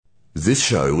This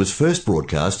show was first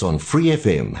broadcast on Free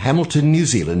FM, Hamilton, New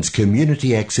Zealand's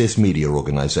community access media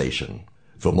organisation.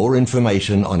 For more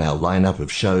information on our lineup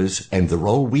of shows and the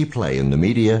role we play in the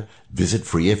media, visit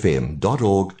freefm.org.nz.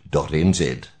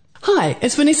 Hi,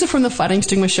 it's Vanessa from the Fighting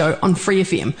Stigma Show on Free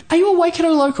FM. Are you a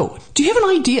Waikato local? Do you have an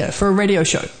idea for a radio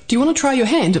show? Do you want to try your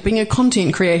hand at being a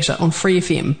content creator on Free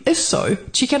FM? If so,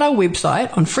 check out our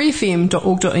website on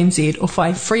freefm.org.nz or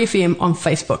find Free FM on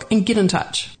Facebook and get in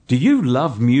touch. Do you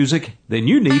love music? Then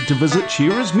you need to visit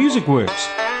Shearer's Music Works.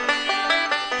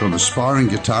 From aspiring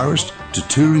guitarist to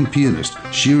touring pianist,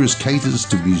 Shearer's caters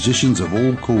to musicians of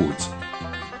all chords.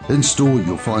 In store,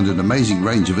 you'll find an amazing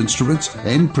range of instruments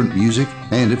and print music,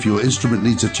 and if your instrument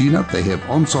needs a tune-up, they have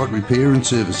on-site repair and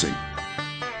servicing.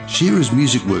 Shearer's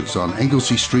Music Works on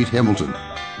Anglesey Street, Hamilton.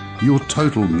 Your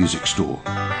total music store.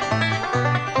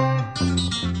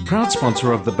 Proud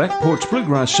sponsor of the Back Porch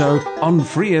Bluegrass Show on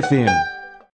Free FM.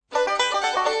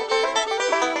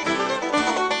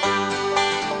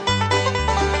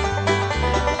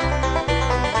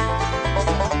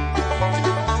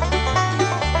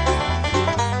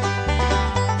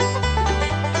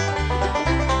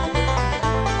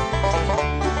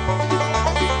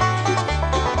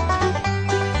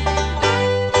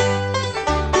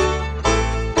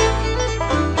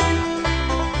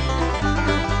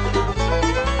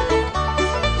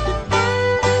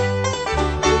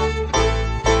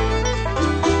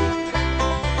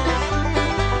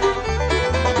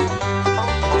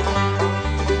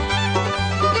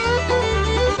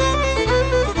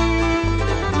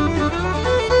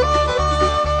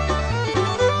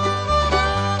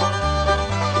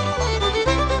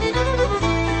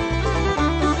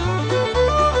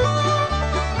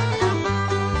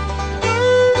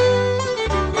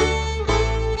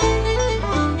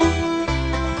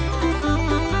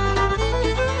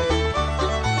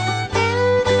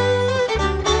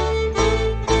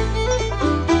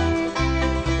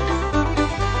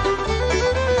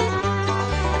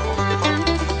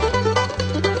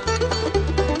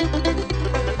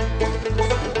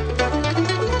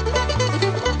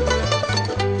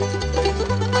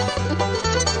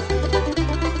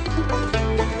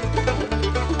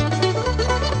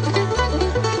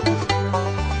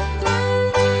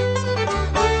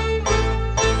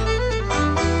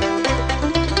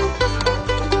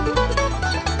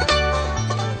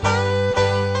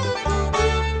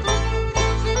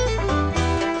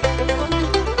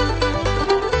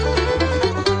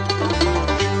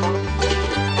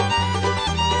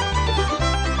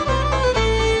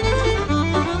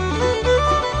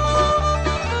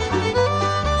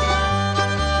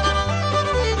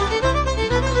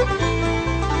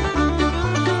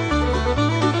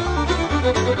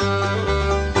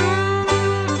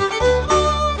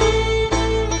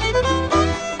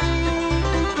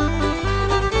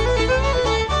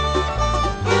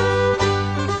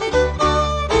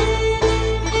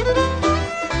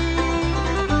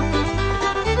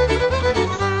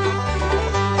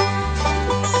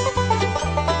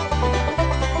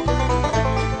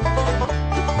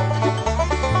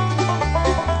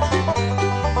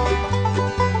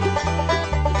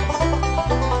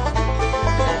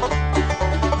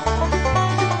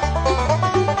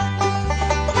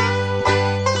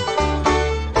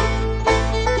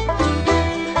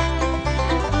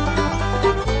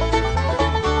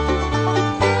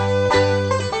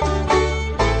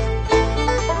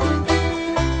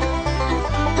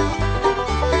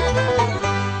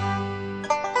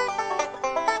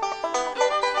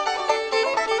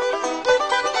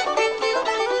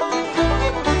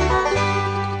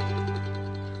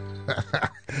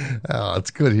 It's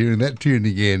good hearing that tune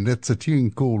again. That's a tune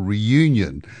called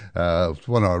Reunion. It's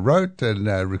one I wrote and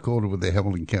recorded with the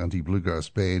Hamilton County Bluegrass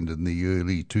Band in the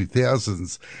early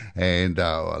 2000s, and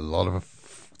a lot of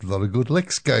good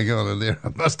licks going on in there. I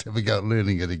must have a go at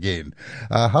learning it again.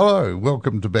 Hello,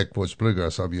 welcome to Back Porch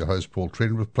Bluegrass. I'm your host, Paul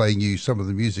Trenworth, playing you some of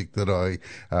the music that I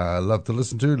love to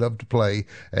listen to, love to play,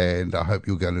 and I hope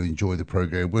you're going to enjoy the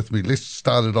program with me. Let's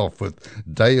start it off with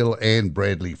Dale Ann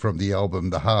Bradley from the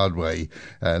album The Hard Way,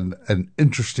 and an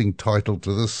interesting title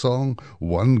to this song,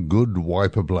 One Good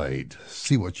Wiper Blade.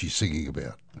 See what she's singing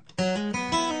about.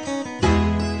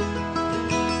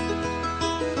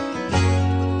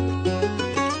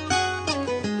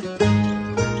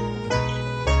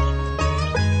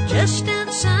 Just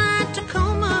outside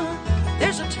Tacoma,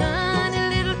 there's a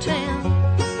tiny little town,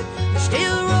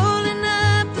 still rolling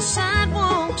up the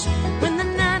sidewalks when the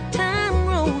nighttime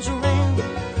rolls around.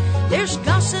 There's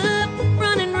gossip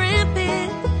running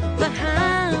rampant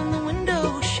behind the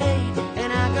window shade,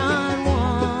 and I got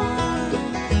one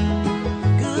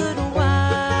good wife.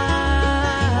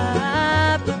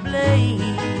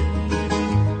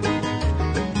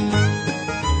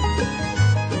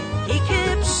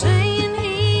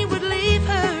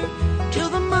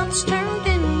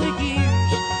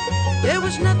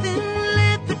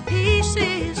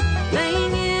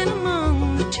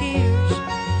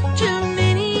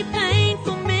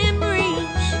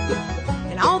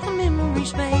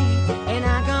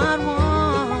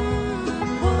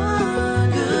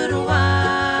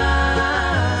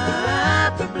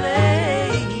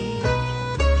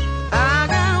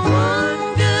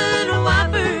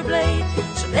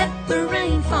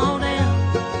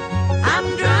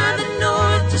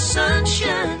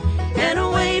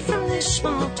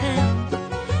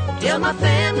 my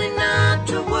family not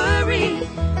to worry,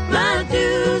 my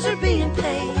dues are being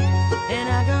paid, and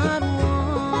I got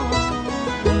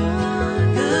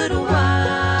one good wiper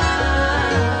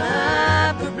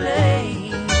blade.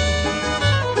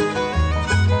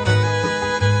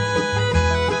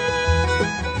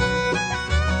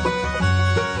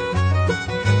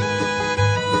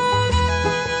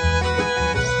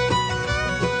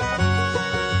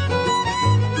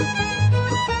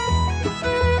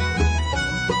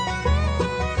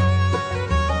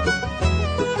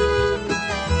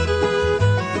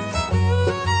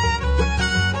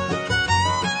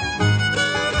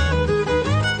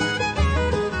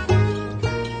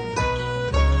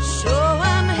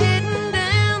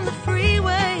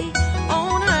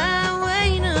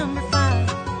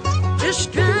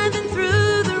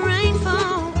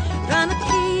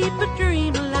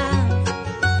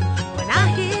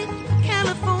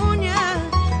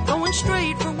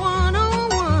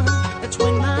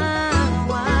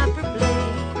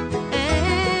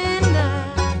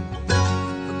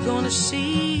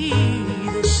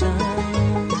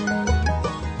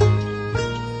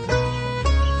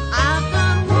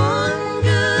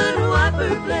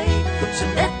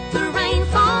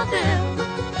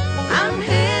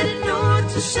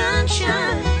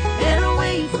 Sunshine and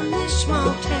away from this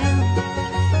small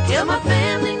town. Tell my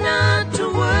family not to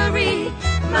worry,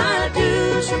 my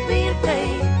dues are being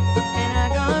paid, and I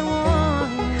got one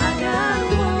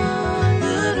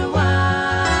good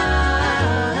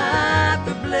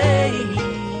wiper blade.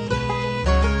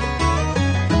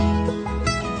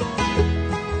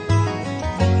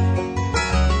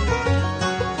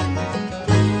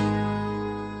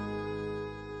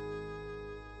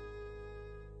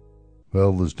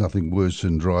 Well, there's nothing worse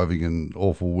than driving in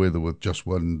awful weather with just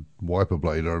one wiper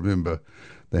blade. I remember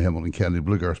the Hamilton County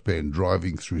Bluegrass Band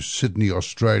driving through Sydney,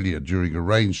 Australia during a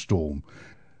rainstorm.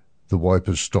 The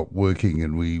wipers stopped working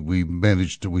and we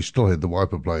still had the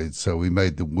wiper blades, so we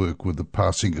made them work with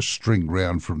passing a string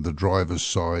round from the driver's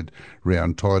side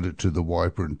round, tied it to the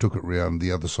wiper and took it round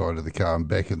the other side of the car and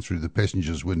back and through the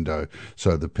passenger's window,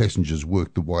 so the passengers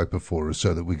worked the wiper for us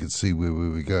so that we could see where we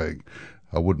were going.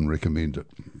 I wouldn't recommend it.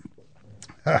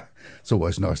 It's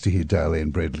always nice to hear Dale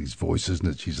Ann Bradley's voice, isn't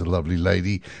it? She's a lovely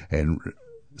lady and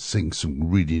sings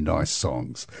some really nice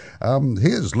songs.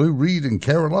 Here's Lou Reed and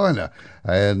Carolina,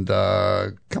 and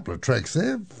a couple of tracks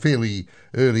there, fairly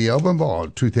early album,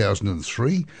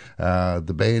 2003.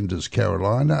 The band is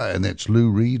Carolina, and that's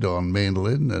Lou Reed on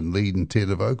mandolin and lead and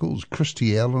tenor vocals,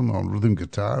 Christy Allen on rhythm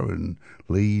guitar and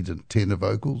lead and tenor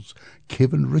vocals.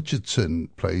 Kevin Richardson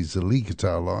plays the lead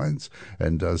guitar lines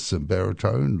and does some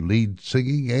baritone, lead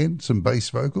singing and some bass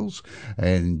vocals.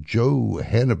 And Joe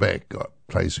Hanneback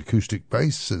plays acoustic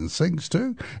bass and sings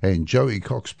too. And Joey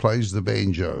Cox plays the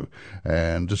banjo.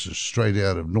 And this is straight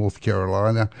out of North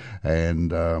Carolina,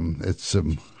 and it's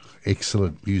some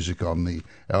excellent music on the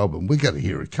album. We're going to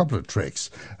hear a couple of tracks.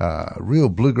 Real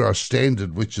Bluegrass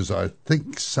Standard, which is, I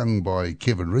think, sung by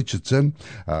Kevin Richardson.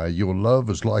 Your Love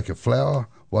is Like a Flower,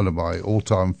 one of my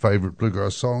all-time favourite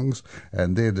bluegrass songs.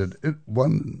 And then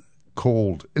one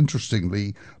called,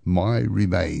 interestingly, My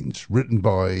Remains, written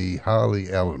by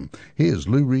Harley Allen. Here's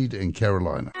Lou Reed and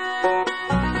Carolina.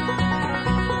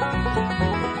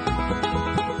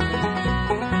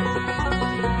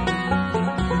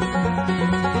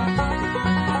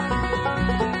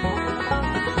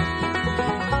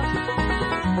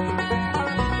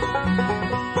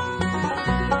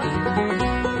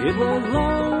 It was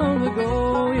long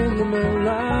ago in the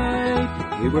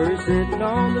moonlight, we were sitting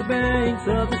on the banks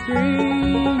of the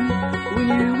stream, when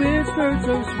you whispered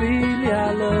so sweetly,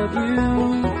 I love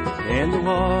you, and the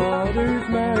waters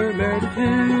murmured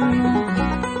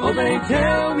too. Oh, they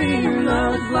tell me your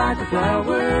love's like a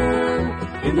flower,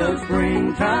 in the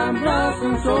springtime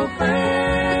blossom so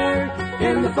fair,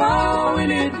 in the fall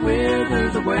when it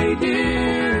withers away,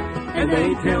 dear, and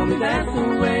they tell me that's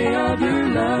the way of your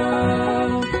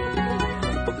love.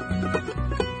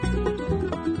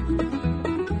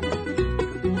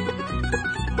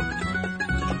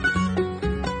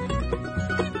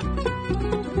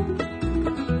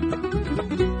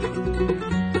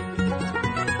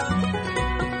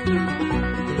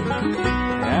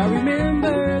 I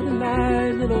remember the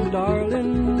night, little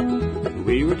darling,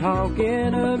 we were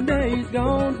talking of days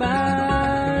gone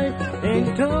by, and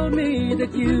you told me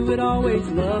that you would always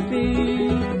love me,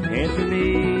 and to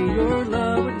me your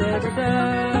love would never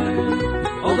die.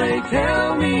 Oh, they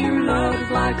tell me your love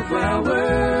is like a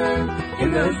flower,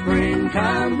 in the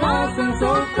springtime blossom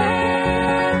so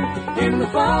fair, in the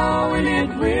fall when it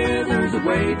withers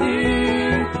away,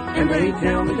 dear, and they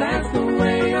tell me that's the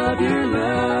way of your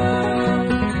love.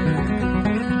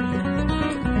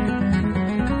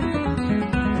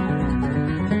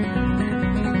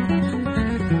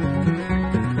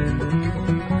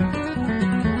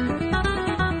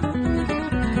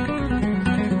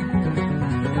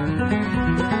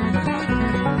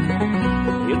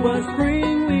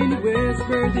 when he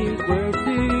whispered these words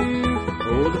dear.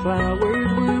 Oh, the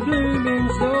flowers were blooming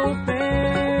so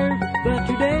fair, but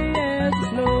today as the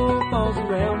snow falls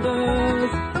around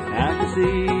us, I can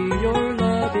see your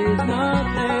love is not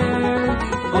there.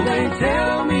 Oh, they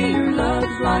tell me your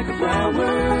love's like a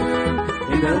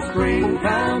flower, in the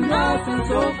springtime blossom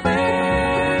so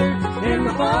fair, in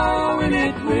the fall when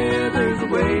it withers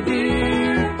away,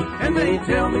 dear, and they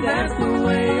tell me that's the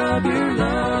way of your love.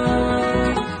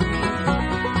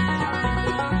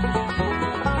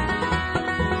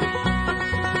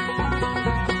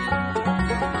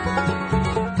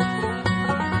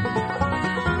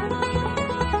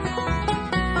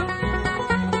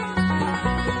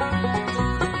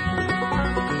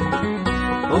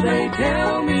 Oh, they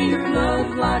tell me your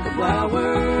love's like a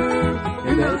flower,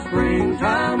 in the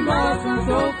springtime blossom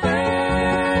so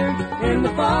fair, in the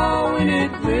fall when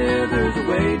it withers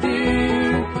away,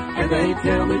 dear, and they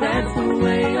tell me that's the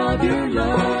way of your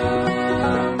love.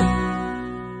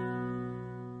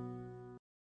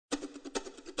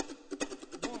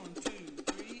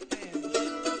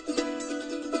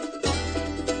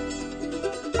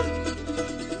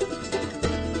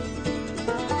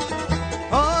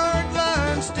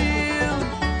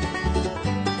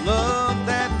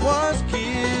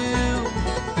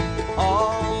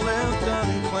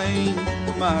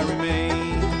 My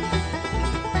remains.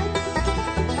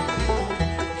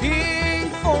 King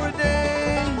for a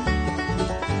day,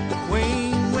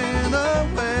 queen went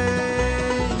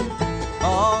away,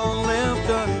 all left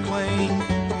unclaimed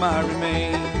my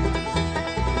remains.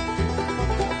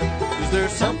 Is there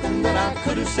something that I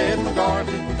could have said, my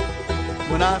darling,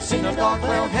 when I seen a dark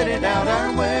cloud headed out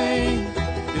our way?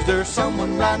 Is there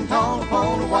someone riding tall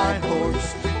upon a white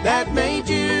horse that made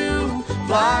you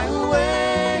fly away?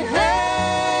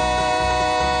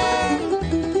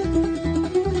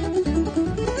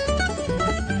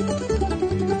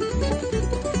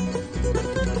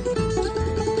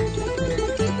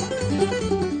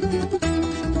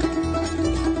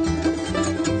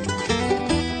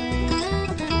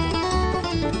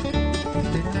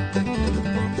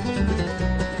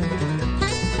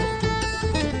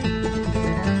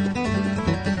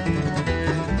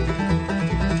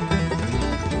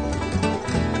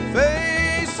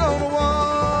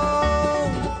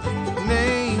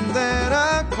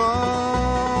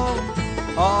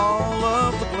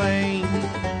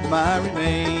 My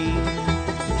remains.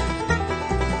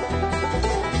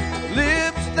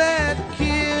 Lips that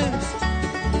kissed,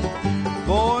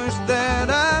 voice that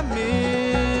I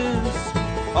miss,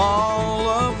 all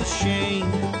of the shame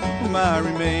my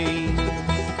remains.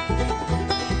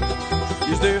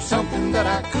 Is there something that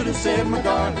I could have said, my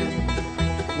darling,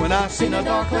 when I seen a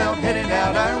dark cloud headed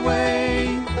out our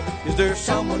way? Is there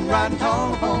someone riding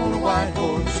tall upon a white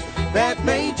horse that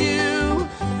made you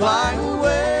fly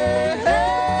away?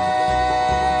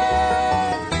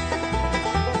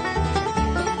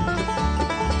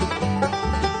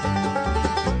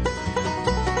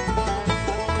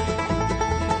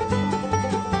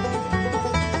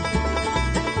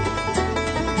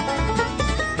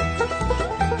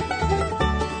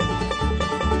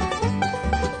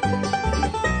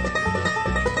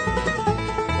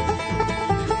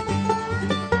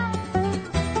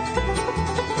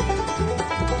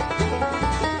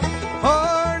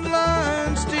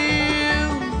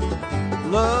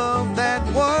 Love that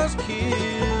was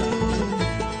killed,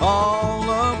 all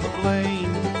of the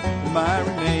blame my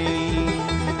remains.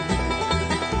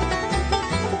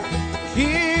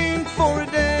 King for a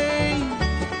day,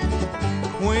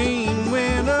 queen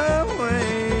went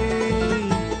away,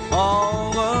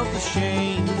 all of the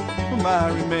shame my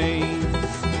remains.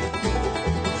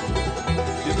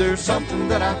 Is there something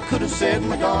that I could have said,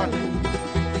 my darling,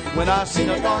 when I seen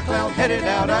a dark cloud headed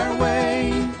out our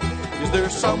way? Is there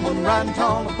someone riding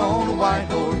tall upon a white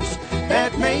horse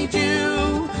that made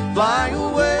you fly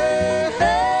away?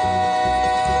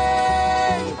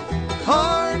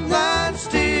 Heart lied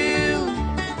still,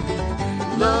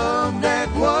 love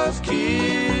that was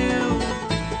killed,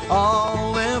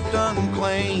 all left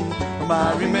unclaimed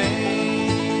my remains,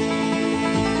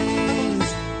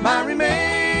 my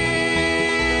remains.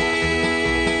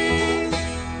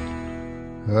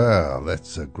 Well,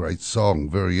 that's a great song.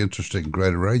 Very interesting,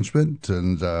 great arrangement,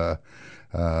 and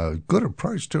good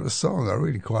approach to a song. I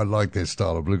really quite like that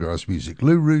style of bluegrass music.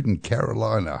 Lou Reed and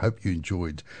Carolina. I hope you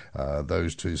enjoyed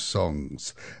those two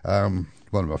songs. One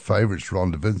of my favourites,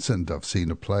 Rhonda Vincent. I've seen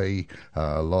her play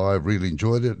live, really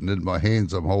enjoyed it. And in my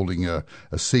hands, I'm holding a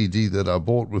CD that I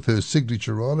bought with her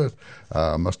signature on it.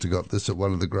 Must have got this at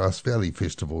one of the Grass Valley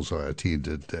festivals I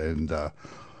attended. And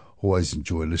always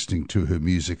enjoy listening to her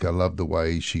music. I love the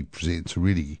way she presents a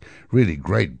really, really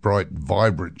great, bright,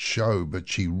 vibrant show, but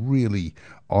she really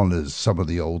honours some of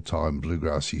the old-time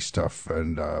bluegrassy stuff,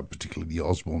 and particularly the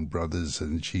Osborne brothers,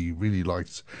 and she really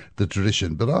likes the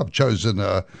tradition. But I've chosen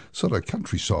a sort of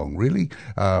country song, really.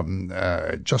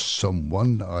 Just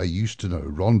Someone I Used to Know,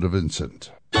 Rhonda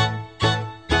Vincent.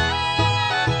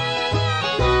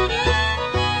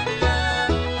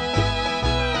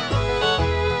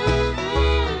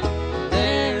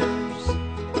 There's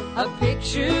a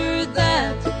picture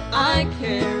that I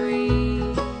carry,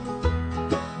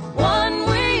 one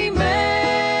we made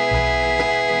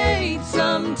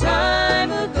some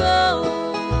time ago.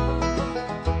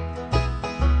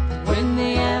 When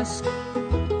they ask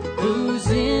who's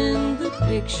in the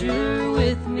picture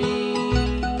with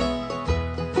me,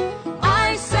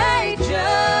 I say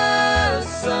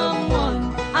just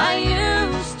someone I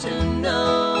used to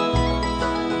know.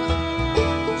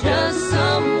 Just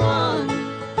someone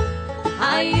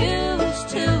I used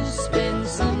to spend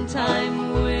some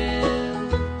time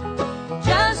with.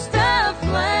 Just a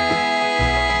flame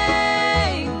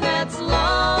that's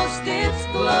lost its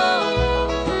glow.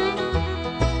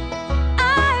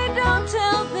 I don't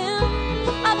tell them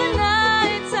of the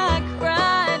nights I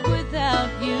cried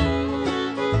without you.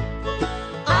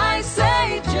 I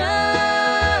say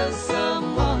just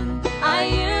someone I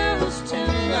used to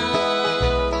know.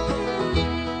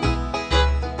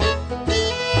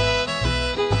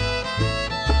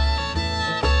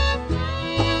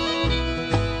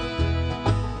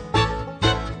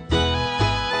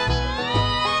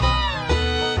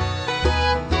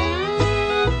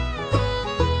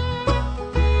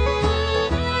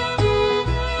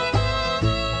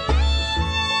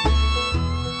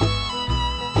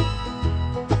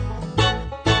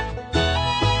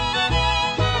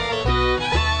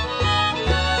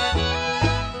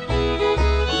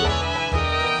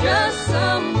 Just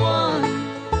someone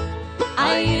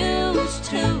I used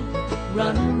to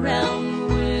run around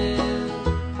with.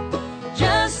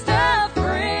 Just a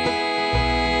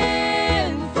friend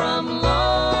from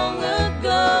long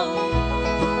ago.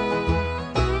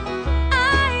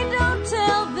 I don't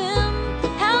tell them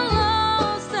how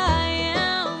lost I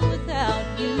am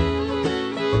without you.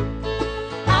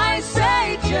 I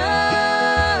say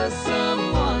just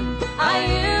someone I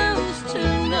used to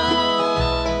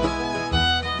know.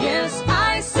 Yes,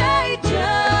 I say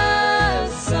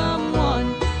just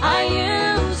someone I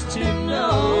used to know.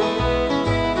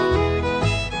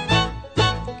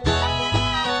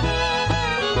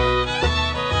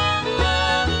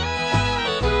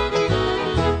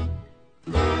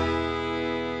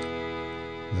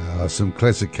 Some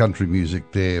classic country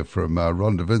music there from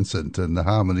Rhonda Vincent, and the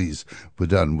harmonies were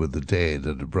done with the dad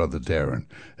and the brother Darren.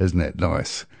 Isn't that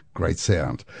nice? Great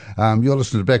sound. You're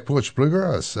listening to Back Porch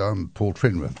Bluegrass. I'm Paul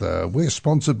Trenwith. We're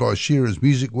sponsored by Shearer's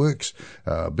Music Works,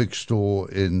 a big store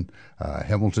in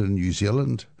Hamilton, New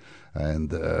Zealand.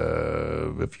 And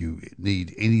if you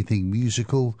need anything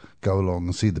musical, go along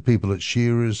and see the people at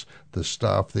Shearer's. The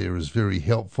staff there is very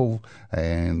helpful,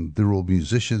 and they're all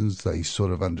musicians. They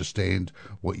sort of understand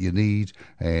what you need,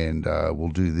 and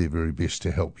will do their very best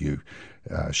to help you.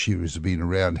 Shearer's have been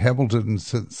around Hamilton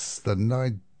since the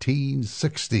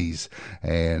 1960s,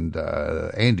 and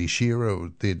Andy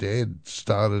Shearer, their dad,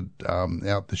 started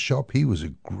out the shop. He was a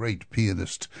great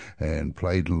pianist and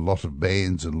played in a lot of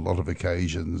bands and a lot of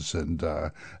occasions, and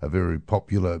a very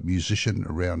popular musician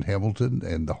around Hamilton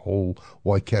and the whole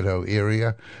Waikato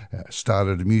area.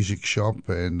 Started a music shop,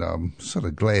 and I'm sort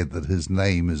of glad that his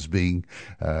name is being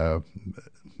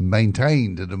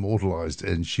maintained and immortalised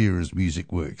in Shearer's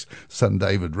Music Works. Son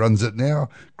David runs it now.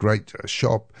 Great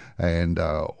shop, and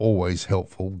always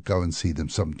helpful. Go and see them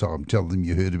sometime. Tell them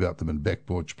you heard about them in Back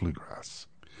Porch Bluegrass.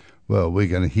 Well, we're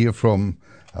going to hear from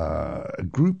a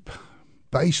group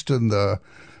based in the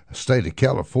state of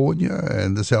California,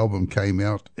 and this album came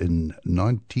out in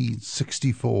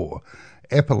 1964.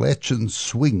 Appalachian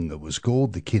Swing, it was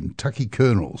called, the Kentucky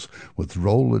Colonels, with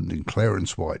Roland and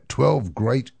Clarence White. 12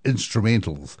 great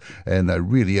instrumentals, and they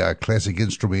really are classic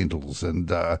instrumentals, and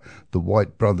the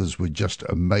White brothers were just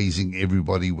amazing,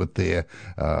 everybody with their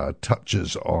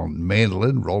touches on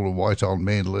mandolin, Roland White on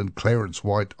mandolin, Clarence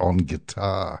White on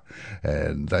guitar,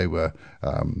 and they were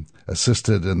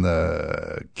assisted in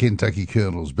the Kentucky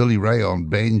Colonels. Billy Ray on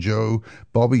banjo,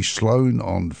 Bobby Sloan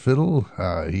on fiddle,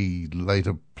 he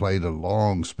later played a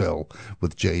long spell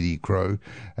with J.D. Crowe,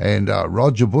 and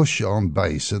Roger Bush on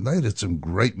bass, and they did some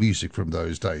great music from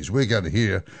those days. We're going to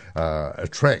hear a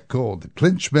track called the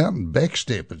Clinch Mountain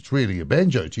Backstep. It's really a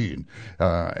banjo tune,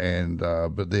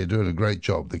 but they're doing a great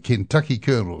job. The Kentucky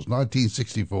Colonels,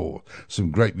 1964, some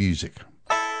great music.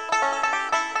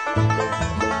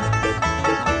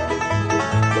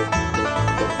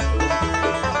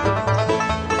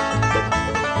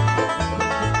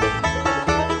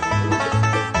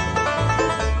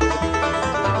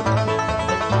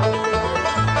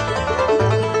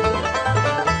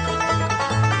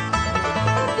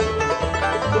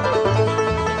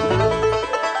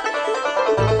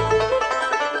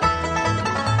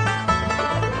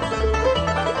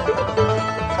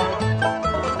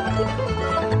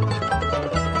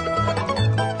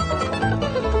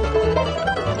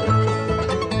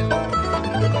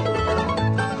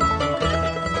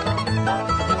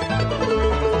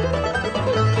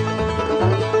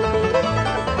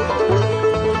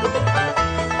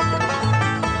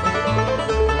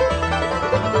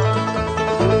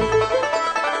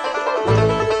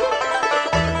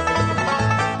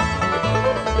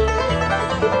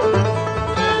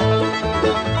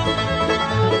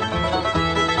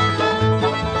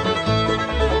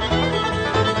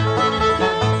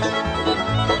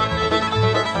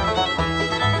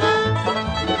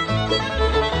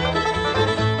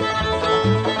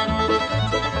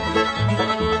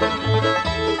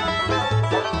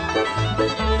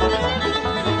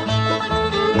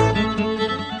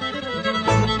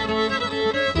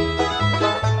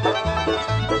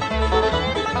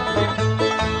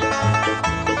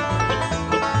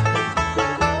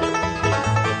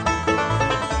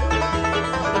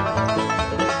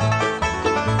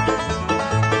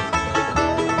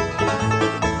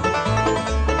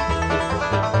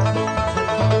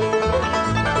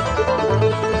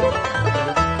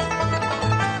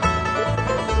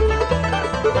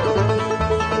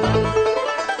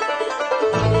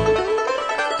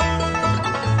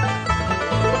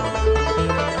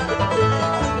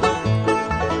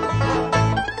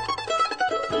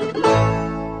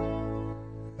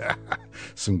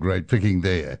 Some great picking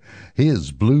there.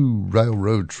 Here's Blue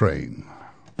Railroad Train.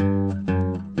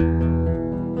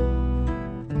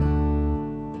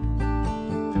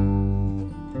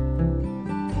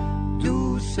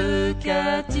 Tout ce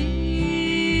qu'a dit,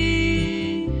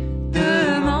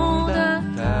 demande à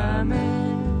ta mère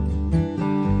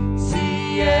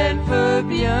si elle veut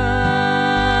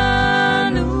bien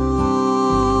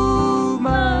nous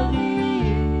marier.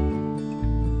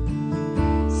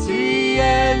 Si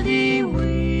elle dit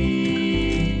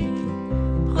oui,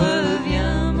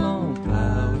 reviens m'en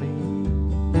parler.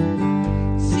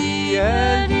 Si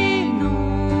elle dit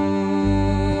non,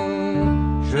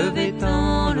 je vais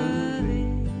t'enlever.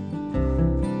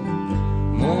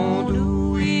 Mon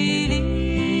doux Willy,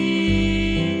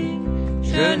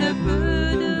 je ne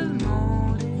peux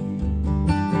demander.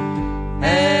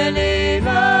 Elle est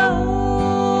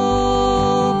là-haut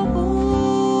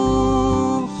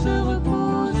pour se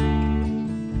reposer.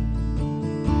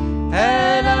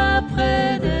 Elle a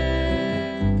près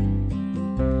d'elle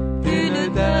une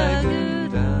bague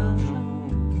d'argent.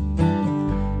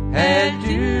 Elle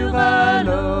tuera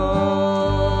l'homme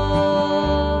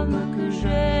que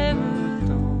j'aime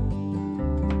tant.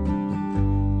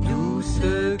 Tout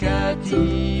ce qu'a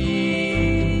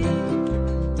dit,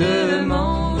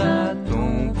 demande à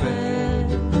ton père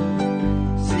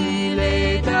s'il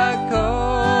est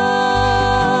d'accord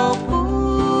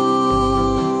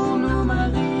pour nous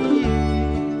marier.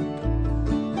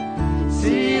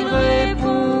 S'il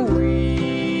répond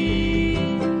oui,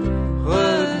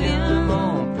 reviens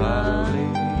m'en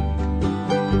parler.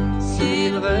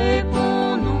 S'il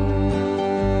répond non,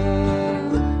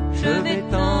 je vais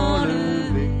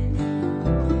t'enlever.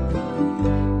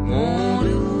 Mon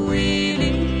doux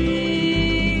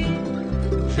Willy,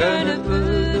 je ne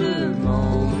peux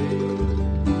demander.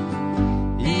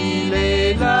 Il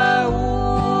est là-haut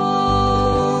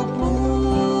pour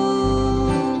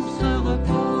se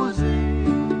reposer.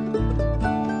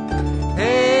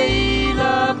 Et il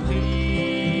a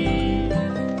pris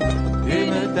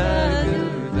une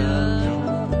dague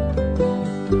d'argent.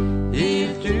 Il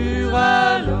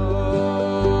tuera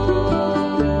l'homme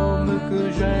que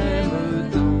j'aime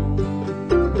tant.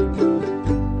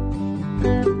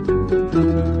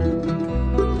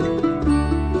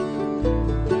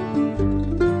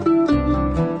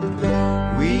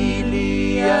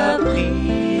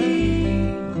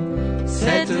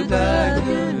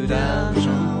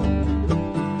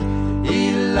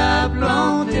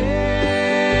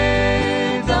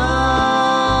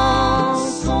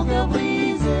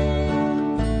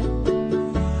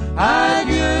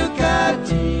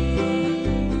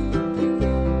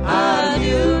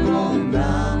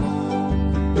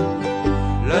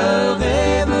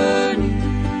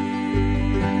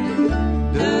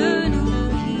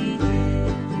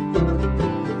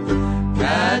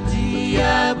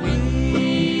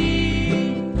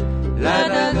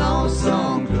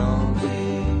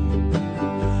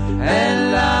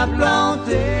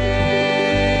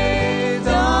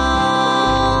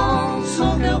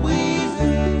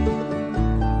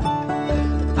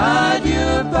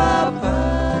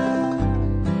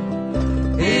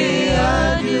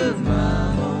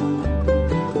 l'homme.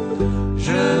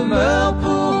 Je meurs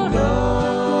pour l'homme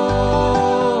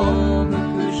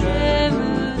que j'aime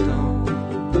tant.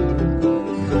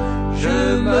 Je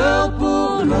meurs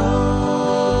pour l'homme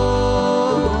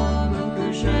que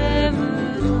j'aime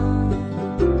tant.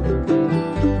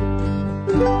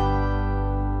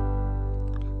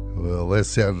 Well, that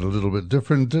sounded a little bit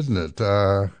different, didn't it?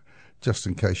 Just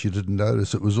in case you didn't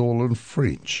notice, it was all in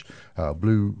French.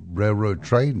 Blue Railroad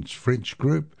Train, it's a French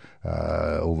group,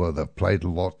 although they've played a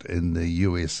lot in the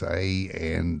USA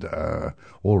and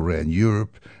all around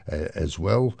Europe as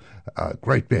well.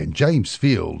 Great band. James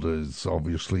Field is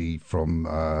obviously from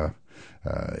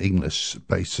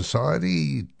English-based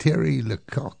society. Terry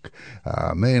Lecoq,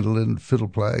 mandolin, fiddle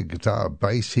player, guitar,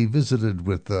 bass. He visited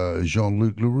with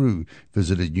Jean-Luc Leroux,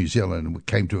 visited New Zealand and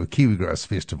came to a Kiwigrass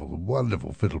festival. A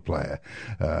wonderful fiddle player.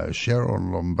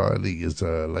 Sharon Lombardi is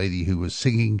a lady who was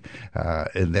singing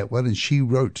in that one, and she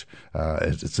wrote,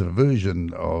 it's a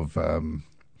version of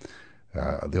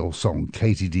the old song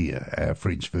Katie Dear, our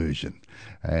French version.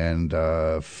 And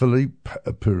Philippe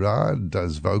Pirard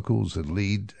does vocals and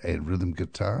lead and rhythm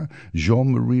guitar.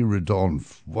 Jean-Marie Redon,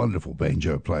 wonderful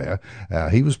banjo player.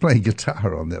 He was playing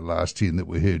guitar on that last tune that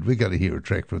we heard. We're going to hear a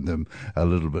track from them a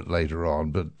little bit later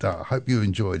on, but I hope you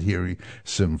enjoyed hearing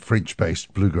some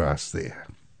French-based bluegrass there.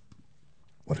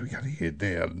 What are we going to hear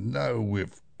now? No,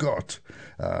 we've got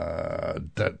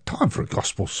time for a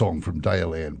gospel song from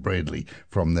Dale Ann Bradley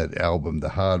from that album The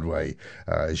Hard Way.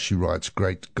 She writes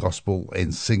great gospel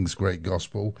and sings great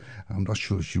gospel. I'm not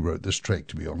sure she wrote this track,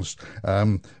 to be honest,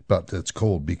 but it's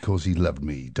called Because He Loved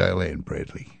Me. Dale Ann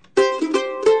Bradley.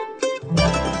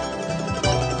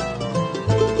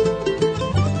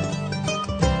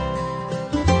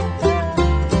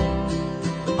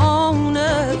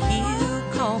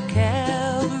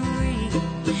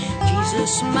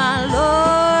 My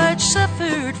Lord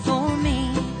suffered for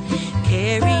me,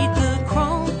 carried the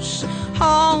cross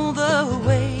all the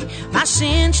way, my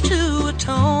sins to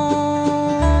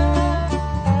atone.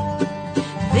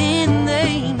 Then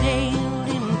they nailed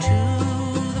him to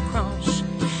the cross.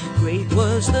 Great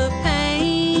was the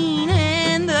pain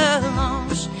and the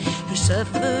loss. He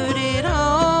suffered it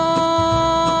all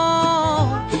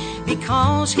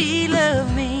because he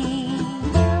loved me.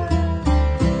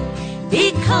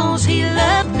 Because he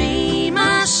loved me,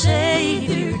 my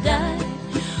Savior died.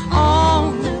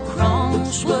 On the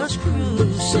cross was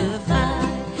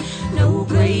crucified. No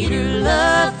greater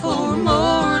love for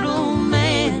mortal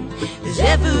man has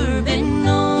ever been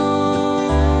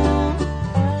known.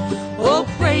 Oh,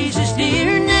 praise his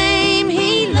dear name,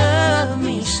 he loved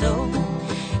me so.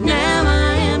 Now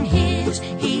I am his,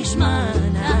 he's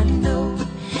mine, I know.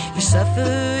 He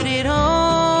suffered it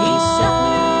all. He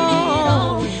suffered it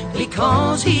all.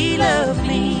 Because he loved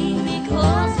me.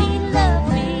 Because he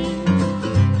loved me.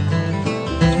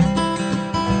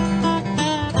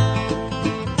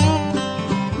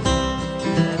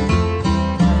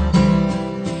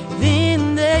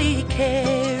 Then they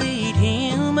carried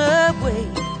him away,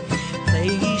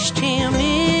 placed him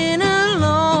in a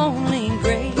lonely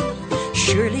grave.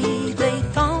 Surely they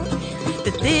thought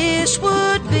that this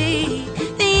would be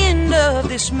the end of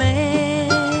this man.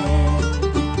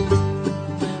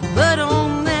 But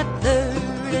on that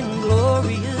third and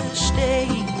glorious day,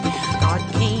 God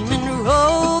came and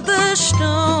rolled the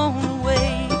stone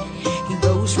away. He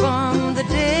rose from the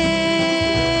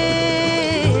dead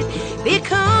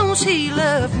because he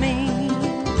loved me.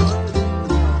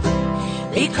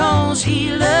 Because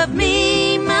he loved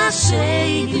me, my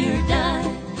Savior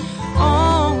died.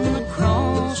 On the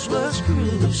cross was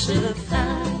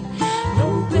crucified.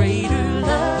 No greater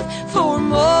love for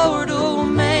mortal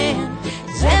man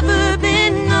ever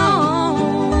been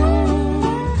known.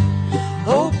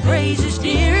 Oh, praise his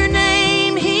dear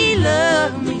name, he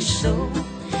loved me so.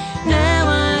 Now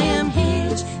I am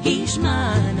his, he's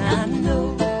mine, I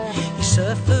know. He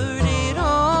suffered it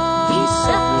all. He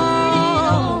suffered it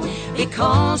all.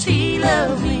 Because he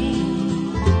loved me.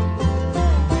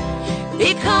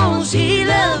 Because he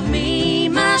loved me,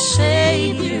 my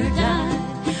Savior died.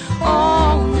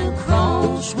 On the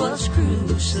cross was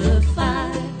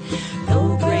crucified.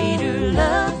 No greater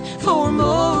love for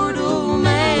mortal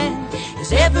man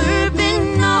has ever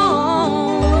been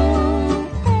known.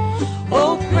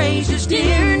 Oh, praise his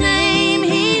dear name,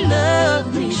 he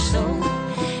loved me so.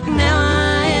 Now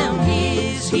I am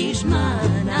his, he's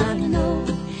mine, I know.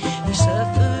 He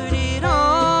suffered it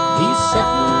all. He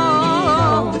suffered it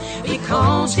all.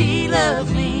 Because he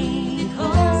loved me.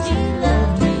 Because he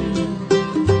loved me.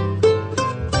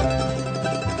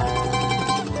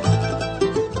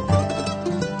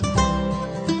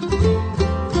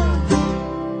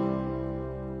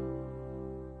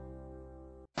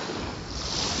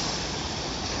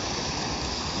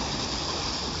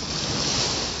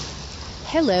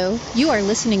 Hello, you are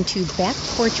listening to Back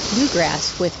Porch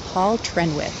Bluegrass with Paul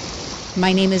Trenwith.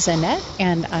 My name is Annette,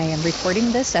 and I am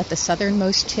recording this at the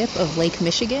southernmost tip of Lake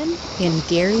Michigan in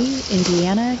Gary,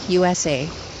 Indiana, USA.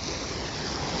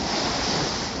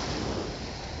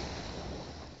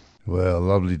 Well,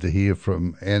 lovely to hear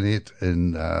from Annette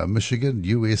in Michigan,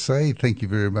 USA. Thank you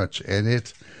very much,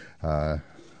 Annette.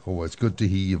 Always good to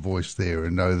hear your voice there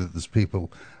and know that there's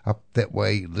people up that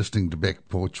way listening to Back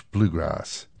Porch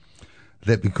Bluegrass.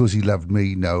 That Because He Loved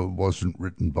Me? No, it wasn't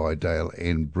written by Dale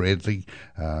Ann Bradley.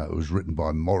 It was written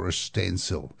by Morris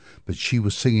Stansell. But she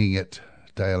was singing it,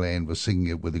 Dale Ann was singing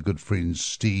it with her good friends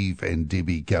Steve and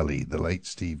Debbie Gully, the late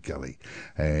Steve Gully.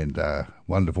 And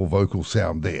wonderful vocal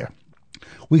sound there.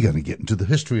 We're going to get into the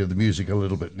history of the music a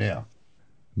little bit now.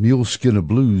 Mule Skinner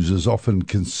Blues is often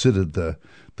considered the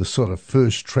sort of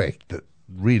first track that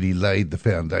really laid the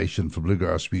foundation for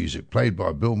bluegrass music, played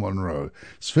by Bill Monroe.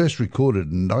 It's first recorded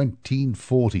in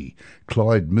 1940.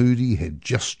 Clyde Moody had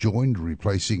just joined,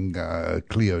 replacing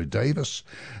Cleo Davis,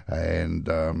 and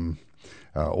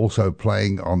also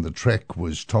playing on the track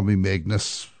was Tommy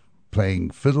Magnus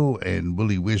playing fiddle and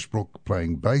Willie Westbrook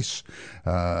playing bass.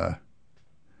 Bill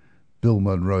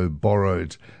Monroe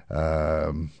borrowed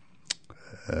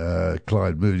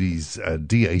Clyde Moody's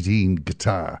D18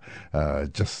 guitar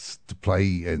just to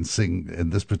play and sing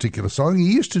in this particular song.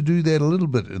 He used to do that a little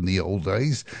bit in the old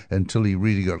days until he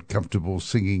really got comfortable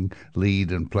singing lead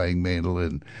and playing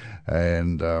mandolin.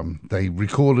 And they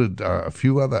recorded a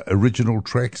few other original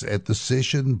tracks at the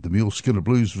session. The Mule Skinner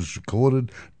Blues was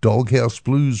recorded. Doghouse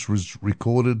Blues was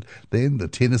recorded then. The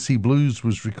Tennessee Blues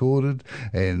was recorded.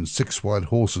 And Six White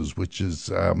Horses, which is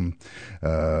Clyde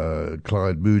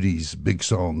Moody's big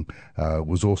song,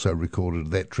 was also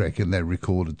recorded, that track. And they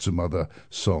recorded some other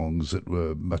songs that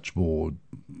were much more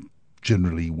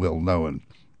generally well known.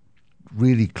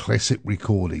 Really classic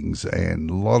recordings and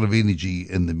a lot of energy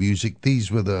in the music. These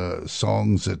were the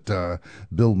songs that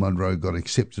Bill Monroe got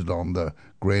accepted on the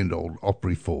Grand Ole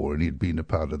Opry for, and he'd been a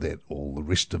part of that all the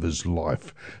rest of his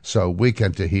life. So we're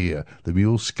going to hear the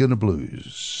Mule Skinner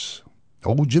Blues.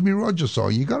 Old Jimmy Rogers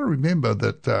song. You got to remember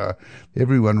that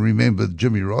everyone remembered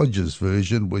Jimmy Rogers'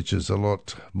 version, which is a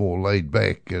lot more laid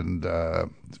back and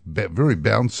very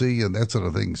bouncy and that sort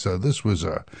of thing. So this was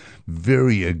a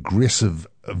very aggressive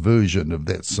version of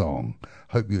that song.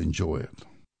 Hope you enjoy it.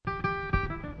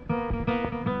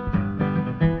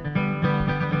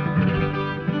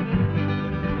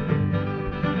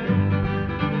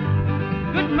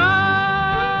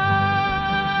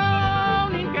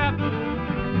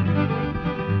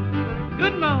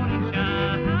 Good morning,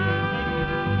 shine.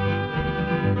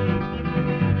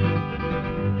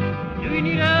 Do you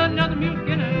need another Mule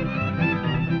Skinner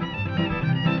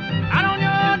out on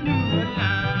your new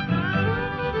line?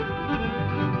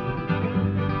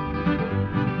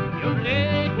 You're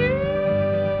late.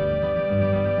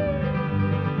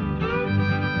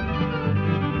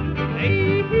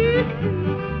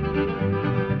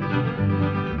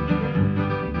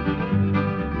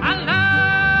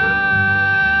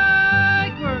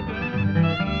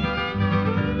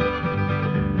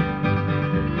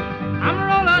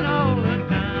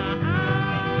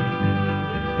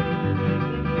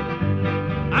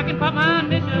 I can put my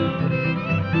initials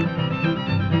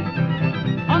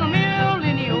on a mill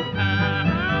any old time.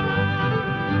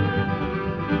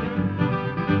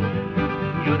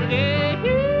 You're the day.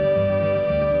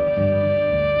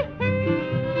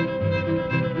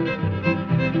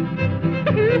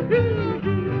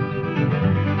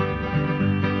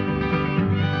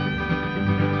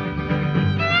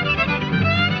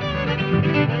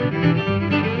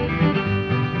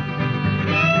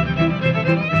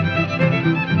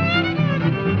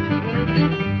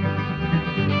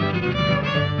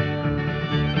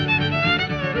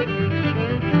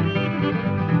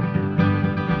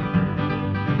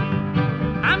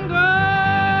 I'm going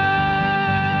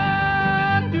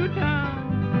to town.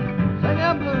 Say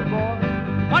that blue boy.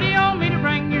 What do you want me to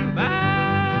bring you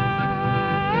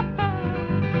back?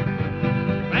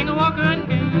 Bring a walker and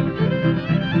cane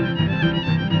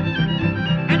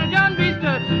and a John B.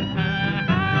 Stetson hat.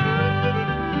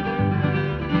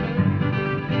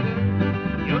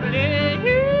 You're the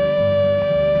lady.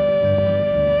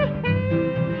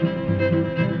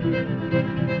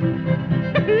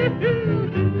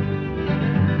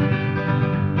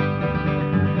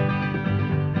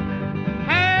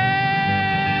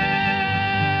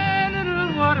 Hey,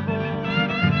 little water boy,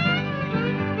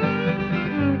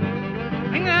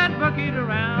 bring that bucket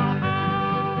around.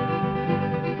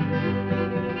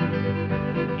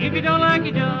 If you don't like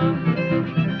your job,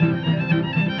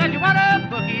 let your water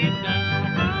bucket down.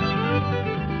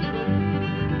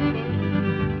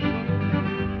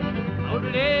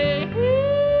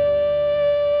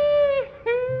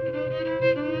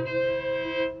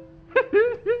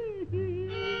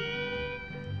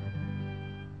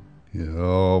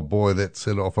 boy, that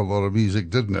set off a lot of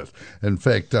music, didn't it? In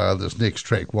fact, this next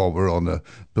track, while we're on the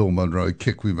Bill Monroe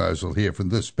kick, we may as well hear from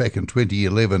this. Back in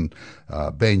 2011,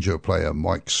 banjo player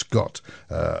Mike Scott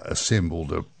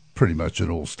assembled pretty much an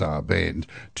all-star band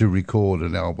to record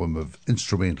an album of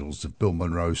instrumentals of Bill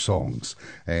Monroe songs.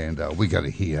 And we're going to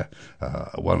hear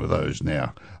one of those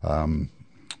now.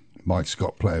 Mike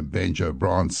Scott playing banjo,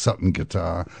 Brian Sutton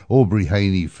guitar, Aubrey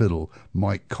Haney fiddle,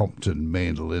 Mike Compton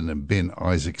mandolin, and Ben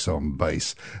Isaacs on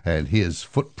bass. And here's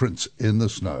Footprints in the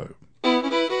Snow.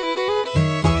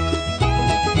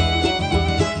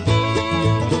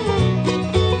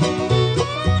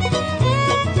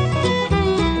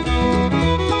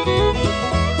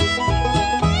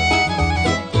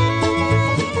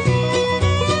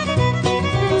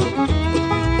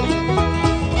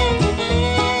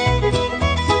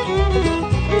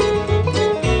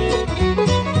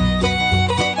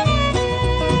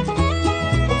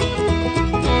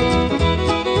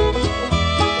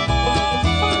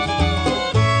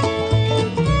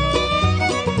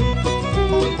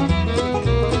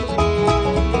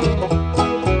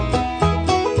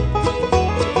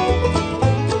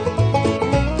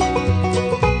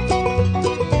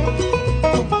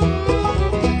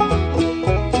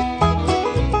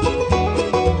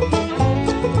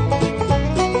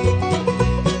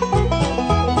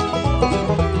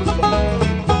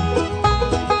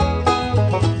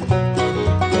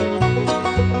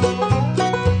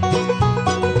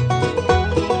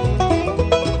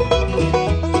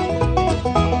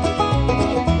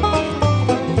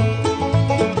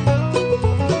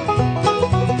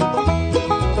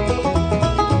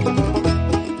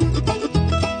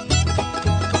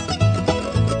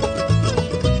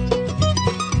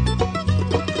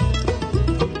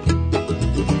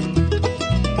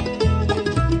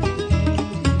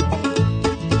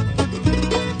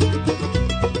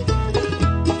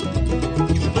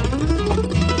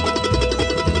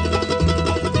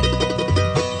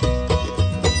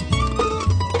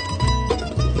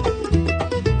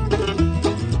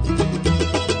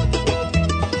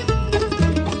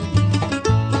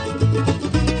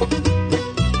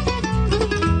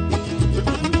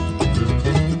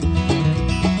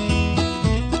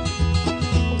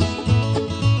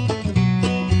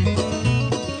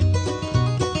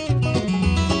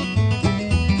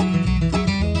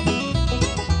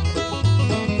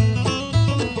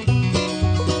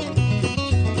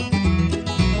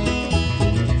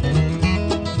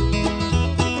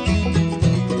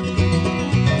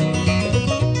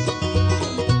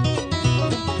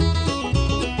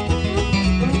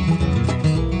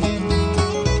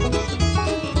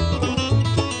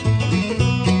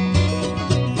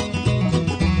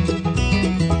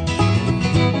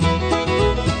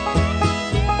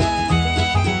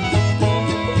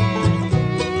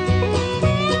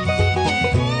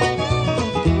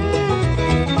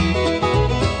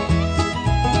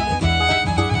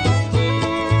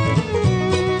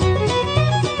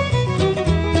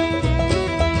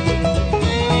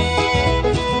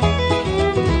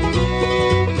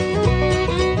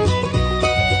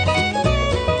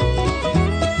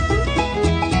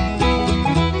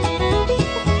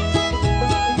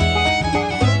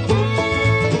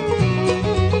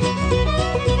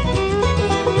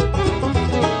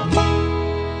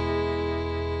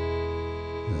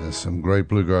 Great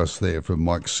bluegrass there from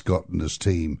Mike Scott and his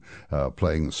team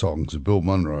playing the songs of Bill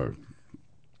Monroe.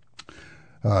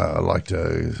 I'd like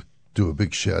to do a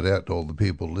big shout out to all the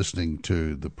people listening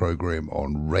to the program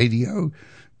on radio.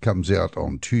 Comes out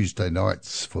on Tuesday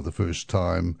nights for the first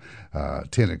time,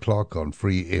 10 o'clock on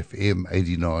Free FM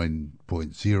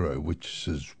 89.0, which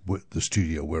is the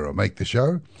studio where I make the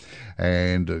show.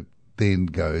 And then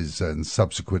goes and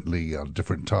subsequently at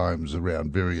different times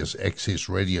around various access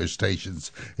radio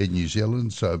stations in New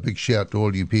Zealand. So a big shout to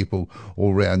all you people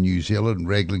all around New Zealand,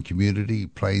 Raglan Community,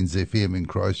 Plains FM in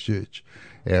Christchurch,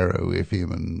 Arrow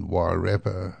FM in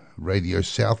Wairarapa, Radio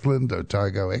Southland,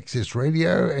 Otago Access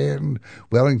Radio, and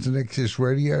Wellington Access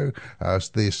Radio.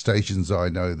 They're stations I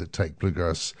know that take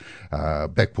bluegrass,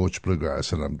 back porch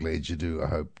bluegrass, and I'm glad you do. I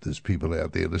hope there's people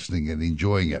out there listening and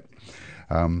enjoying it.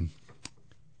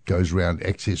 Goes around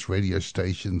access radio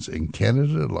stations in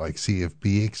Canada like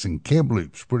CFPX and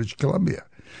Kamloops, British Columbia.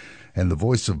 and the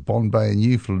voice of Bombay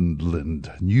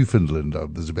and Newfoundland.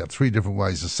 There's about 3 different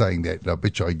ways of saying that, and I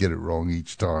bet you I get it wrong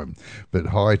each time. But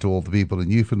hi to all the people in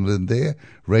Newfoundland there,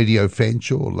 Radio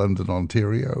Fanshawe, London,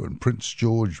 Ontario, and Prince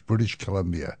George, British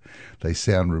Columbia. They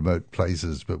sound remote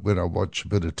places, but when I watch a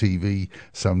bit of TV,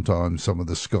 sometimes some of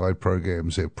the Sky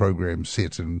programs have programs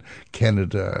set in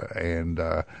Canada and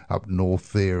up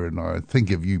north there, and I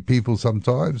think of you people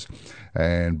sometimes,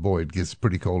 and boy, it gets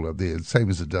pretty cold up there, same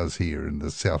as it does here in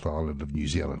the South Island of New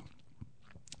Zealand.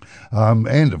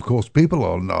 And, of course, people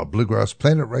on Bluegrass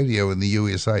Planet Radio in the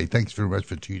USA, thanks very much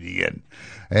for tuning in.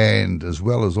 And as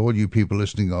well as all you people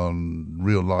listening on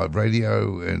Real Live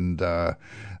Radio, and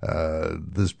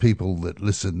there's people that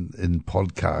listen in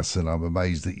podcasts, and I'm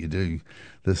amazed that you do.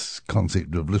 This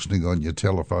concept of listening on your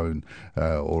telephone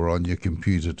or on your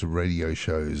computer to radio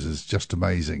shows is just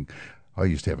amazing. I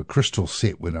used to have a crystal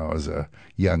set when I was a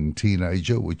young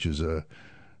teenager, which is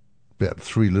about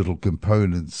 3 little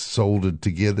components soldered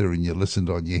together, and you listened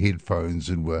on your headphones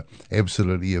and were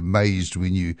absolutely amazed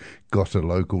when you got a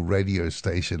local radio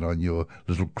station on your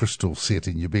little crystal set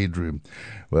in your bedroom.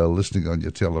 Well, listening on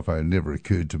your telephone never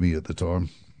occurred to me at the time.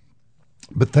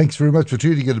 But thanks very much for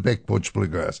tuning in to Back Porch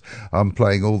Bluegrass. I'm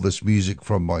playing all this music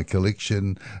from my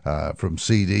collection, from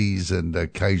CDs and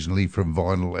occasionally from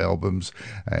vinyl albums,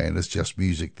 and it's just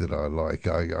music that I like.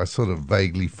 I sort of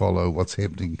vaguely follow what's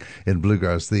happening in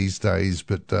bluegrass these days,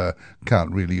 but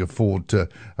can't really afford to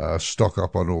stock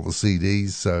up on all the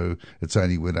CDs, so it's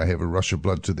only when I have a rush of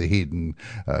blood to the head and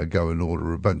go and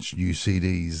order a bunch of new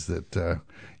CDs that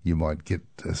you might get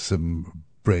some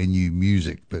brand new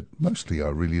music, but mostly I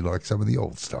really like some of the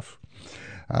old stuff.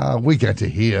 We're going to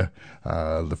hear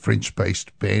the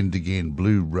French-based band again,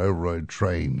 Blue Railroad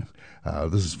Train.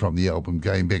 This is from the album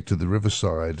Going Back to the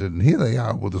Riverside, and here they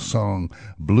are with the song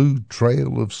Blue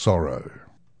Trail of Sorrow.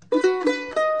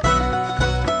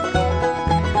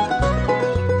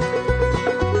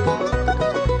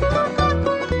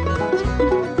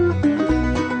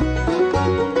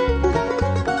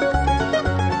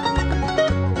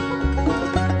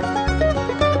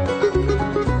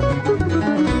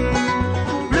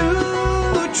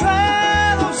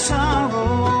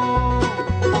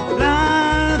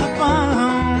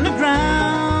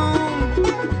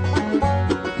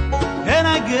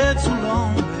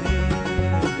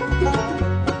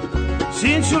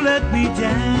 Since you let me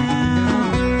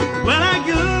down, when I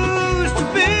used to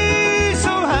be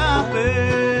so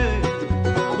happy,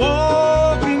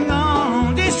 walking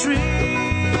on the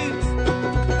streets,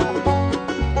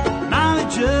 now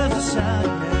it's just a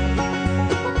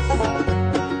sadness,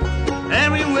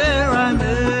 everywhere I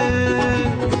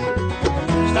live.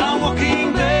 Start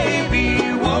walking,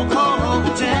 baby, walk all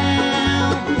over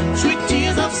town, sweet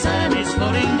tears of sadness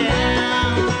floating down.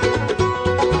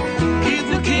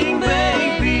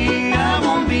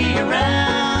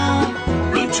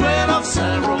 Trail of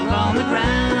sorrow on the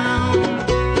ground.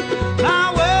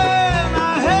 Now when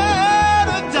I had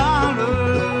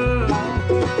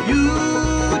 $1,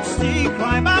 you'd stick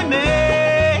right by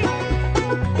me.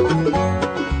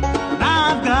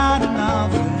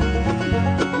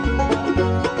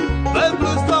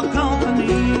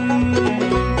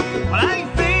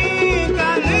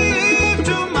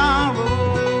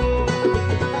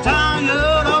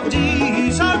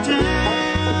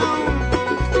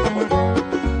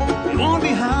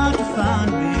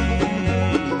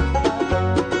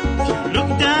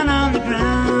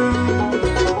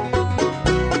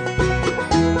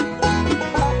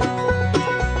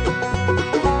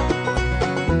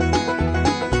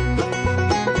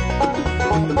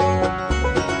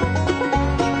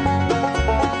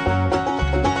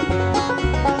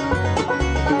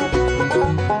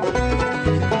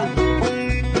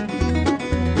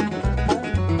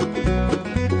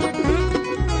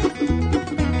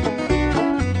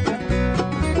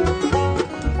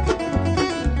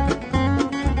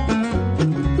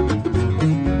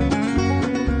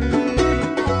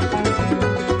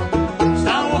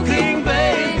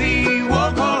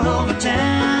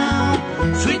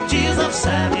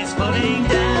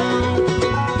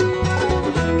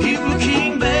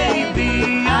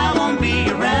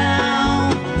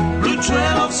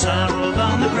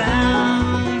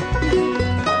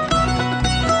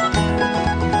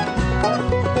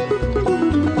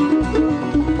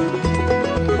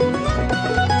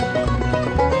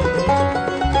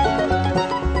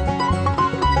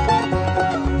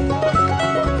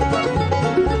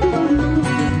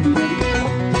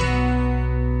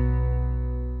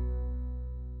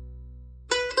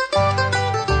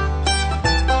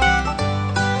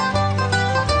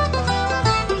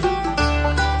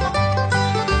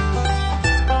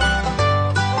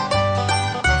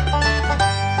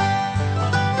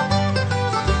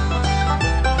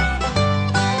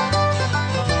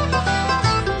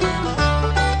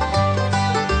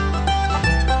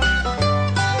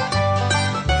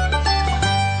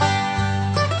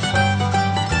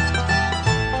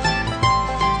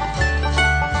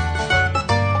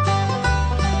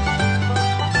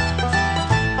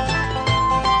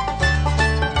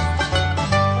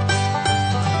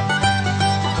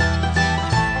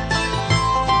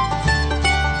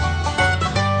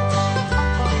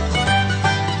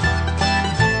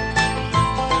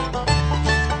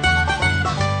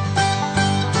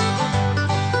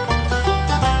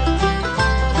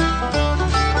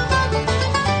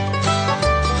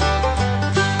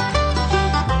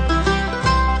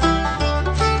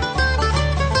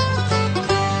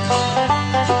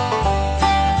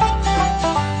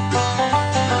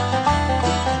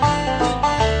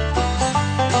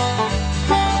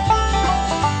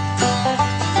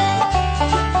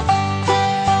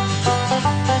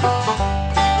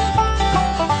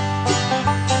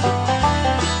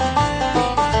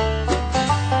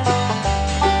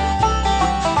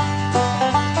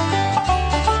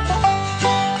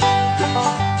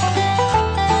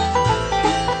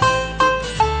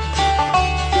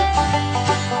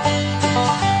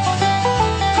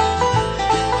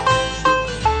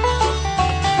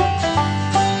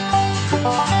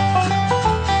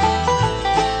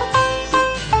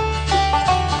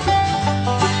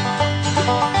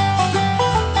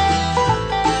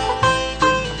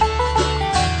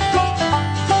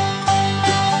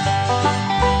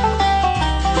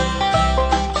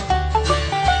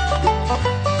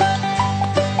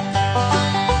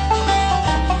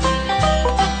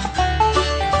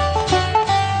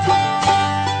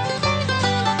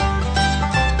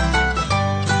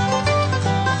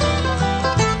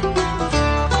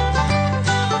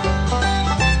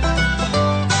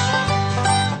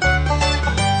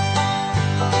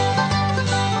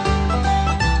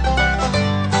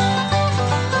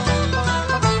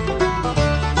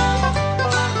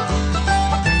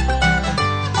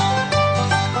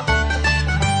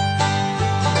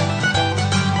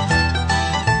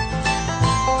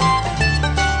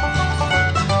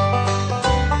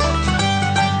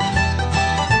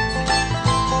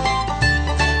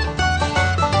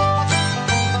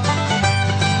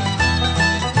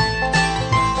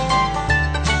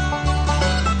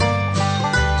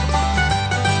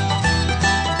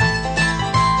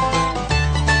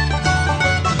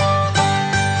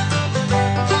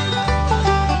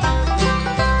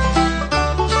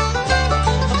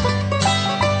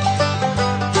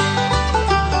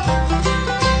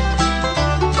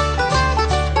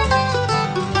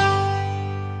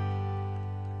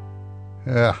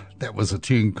 was a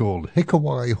tune called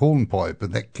Hickaway Hornpipe,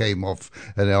 and that came off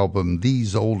an album,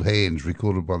 These Old Hands,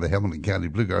 recorded by the Hamilton County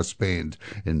Bluegrass Band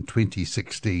in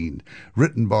 2016.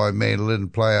 Written by mandolin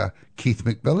player Keith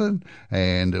McMillan,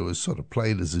 and it was sort of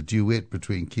played as a duet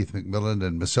between Keith McMillan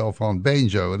and myself on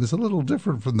banjo, and it's a little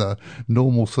different from the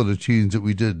normal sort of tunes that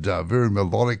we did. Very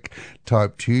melodic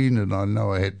type tune, and I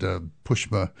know I had to push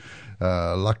my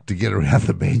luck to get around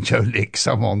the banjo neck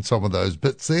on some of those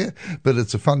bits there, but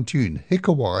it's a fun tune.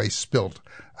 Hickaway, spelt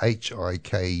Hikuai,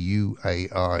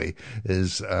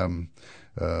 is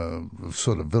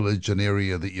sort of village, an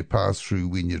area that you pass through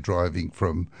when you're driving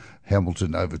from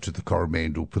Hamilton over to the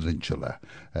Coromandel Peninsula,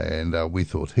 and we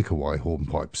thought Hickaway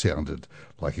Hornpipe sounded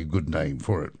like a good name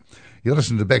for it. You're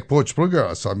listening to Back Porch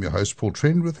Bluegrass. I'm your host, Paul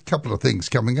Trend, with a couple of things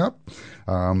coming up.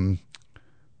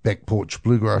 Back Porch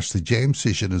Bluegrass, the jam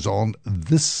session is on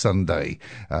this Sunday,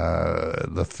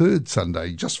 the third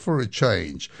Sunday, just for a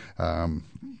change. And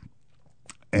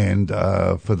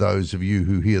for those of you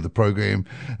who hear the program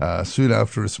soon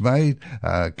after it's made,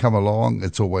 come along.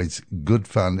 It's always good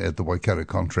fun at the Waikato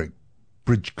Contract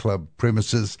Bridge Club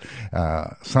premises.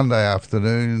 Sunday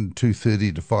afternoon,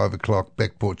 2:30 to 5 o'clock,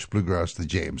 Back Porch Bluegrass, the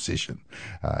jam session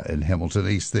in Hamilton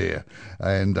East there.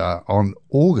 And on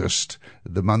August,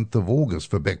 the month of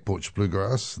August for Back Porch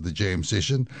Bluegrass, the jam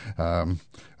session,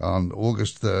 on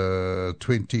August the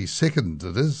 22nd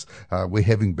it is, we're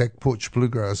having Back Porch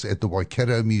Bluegrass at the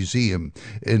Waikato Museum,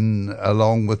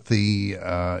 along with the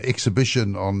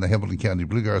exhibition on the Hamilton County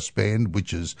Bluegrass Band,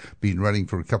 which has been running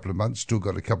for a couple of months, still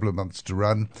got a couple of months to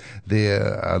run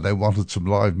there. They wanted some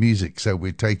live music, so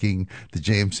we're taking the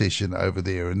jam session over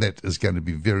there, and that is going to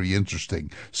be very interesting.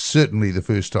 Certainly the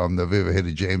first time they've ever had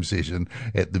a jam session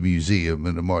at the museum,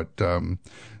 and it might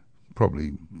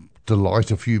probably delight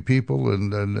a few people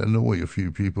and annoy a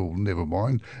few people. Never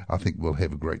mind. I think we'll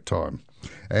have a great time.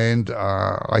 And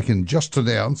I can just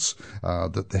announce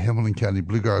that the Hamilton County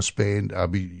Bluegrass Band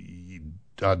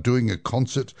are doing a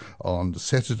concert on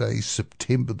Saturday,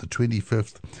 September the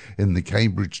 25th in the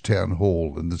Cambridge Town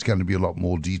Hall, and there's going to be a lot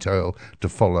more detail to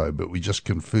follow, but we just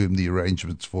confirmed the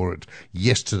arrangements for it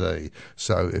yesterday.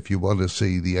 So if you want to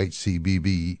see the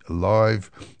HCBB live,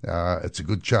 it's a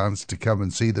good chance to come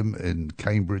and see them in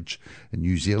Cambridge, in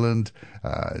New Zealand,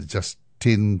 just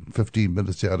 10-15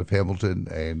 minutes out of Hamilton,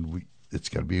 and it's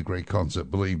going to be a great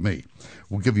concert, believe me.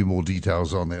 We'll give you more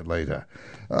details on that later.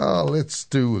 Let's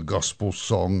do a gospel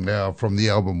song now from the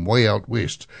album Way Out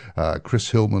West. Chris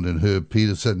Hillman and Herb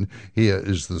Peterson. Here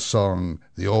is the song,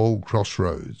 The Old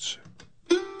Crossroads.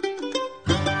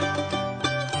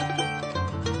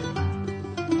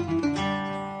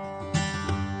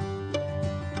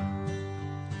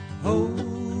 Oh,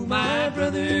 my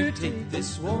brother, take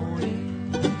this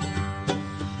warning.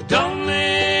 Don't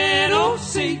let old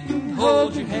Satan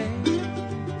hold your hand.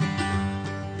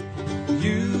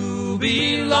 You'll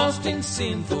be lost in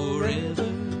sin forever.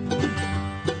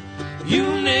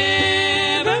 You'll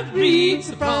never reach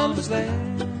the promised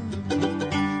land.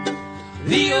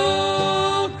 The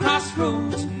old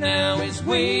crossroads now is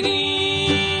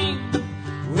waiting.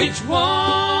 Which one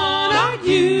are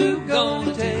you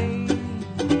gonna take?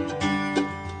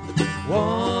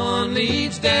 One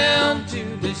leads down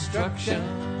to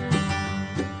destruction,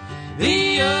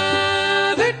 the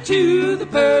other to the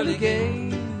pearly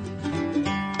gate.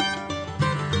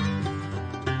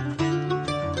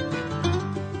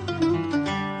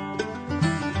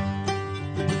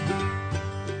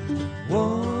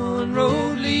 One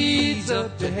road leads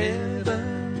up to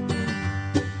heaven,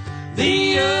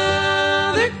 the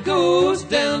other goes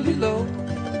down below.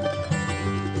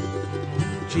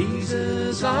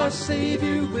 Jesus, our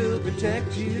Savior, will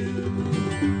protect you.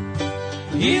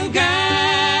 He'll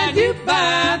guide you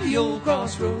by the old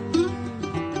crossroads.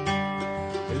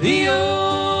 The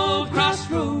old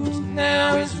crossroads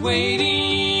now is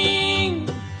waiting.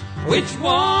 Which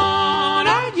one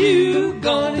are you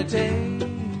gonna take?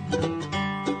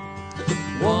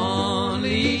 One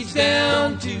leads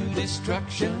down to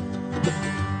destruction,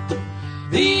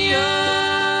 the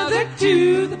other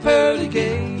to the pearly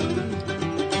gate.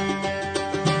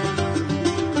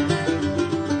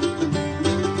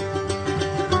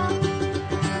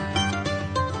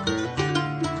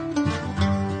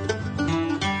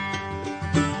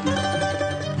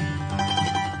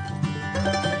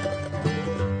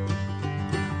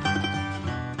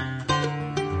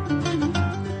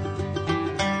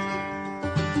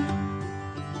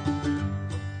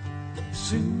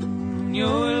 Soon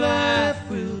your life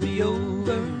will be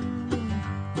over.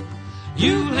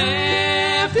 You'll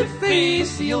have to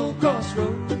face the old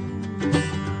crossroad.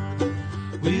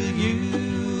 Will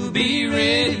you be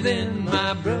ready then,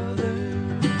 my brother?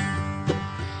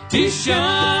 to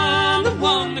shun the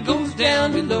one that goes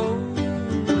down below.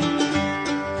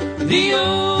 The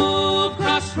old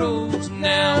crossroads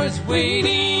now is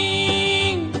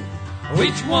waiting.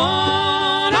 Which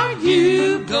one are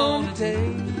you gonna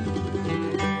take?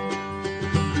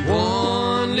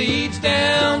 One leads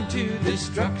down to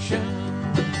destruction,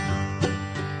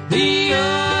 the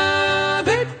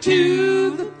other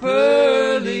to the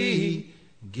pearly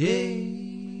gate.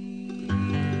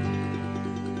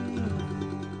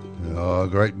 Oh,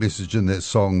 great message in that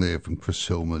song there from Chris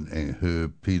Hillman and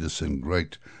Herb Peterson.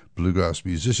 Great bluegrass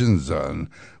musicians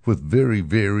with very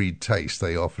varied taste.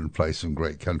 They often play some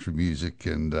great country music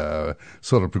and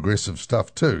sort of progressive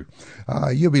stuff too.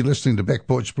 You'll be listening to Back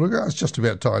Porch Bluegrass. Just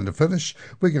about time to finish.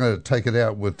 We're going to take it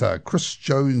out with Chris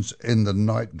Jones and the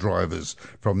Night Drivers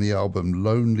from the album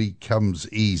Lonely Comes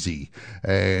Easy.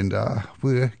 And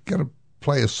we're going to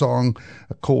play a song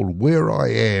called Where I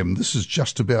Am. This is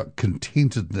just about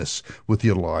contentedness with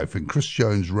your life, and Chris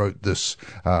Jones wrote this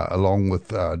along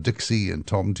with Dixie and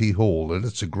Tom T. Hall, and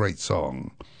it's a great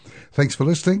song. Thanks for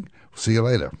listening. See you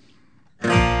later.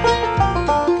 I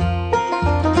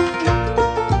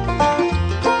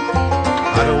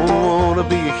don't want to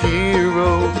be a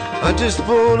hero, I just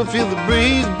want to feel the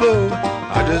breeze blow.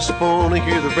 I just want to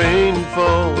hear the rain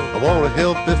fall. I want to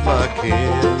help if I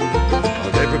can.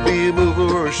 I'll never be a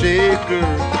mover or a shaker,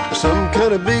 or some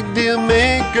kind of big deal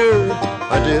maker.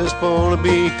 I just want to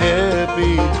be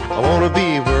happy. I want to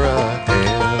be where I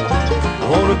am. I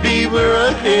want to be where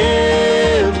I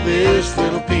am. This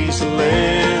little piece of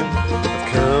land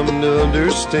I've come to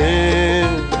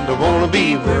understand. I want to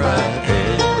be where I am.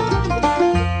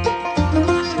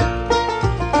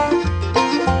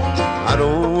 I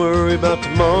don't worry about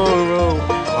tomorrow,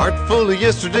 heart full of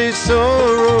yesterday's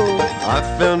sorrow. I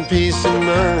found peace of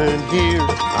mind here,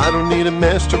 I don't need a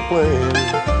master plan.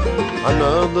 I'm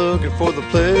not looking for the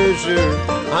pleasure,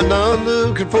 I'm not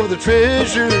looking for the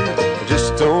treasure. I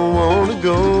just don't want to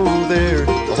go there,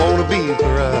 I want to be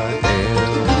where I am.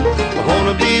 I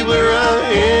want to be where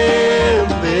I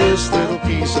am, this little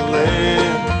piece of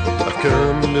land I've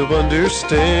come to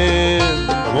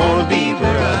understand. I want to be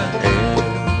where I am.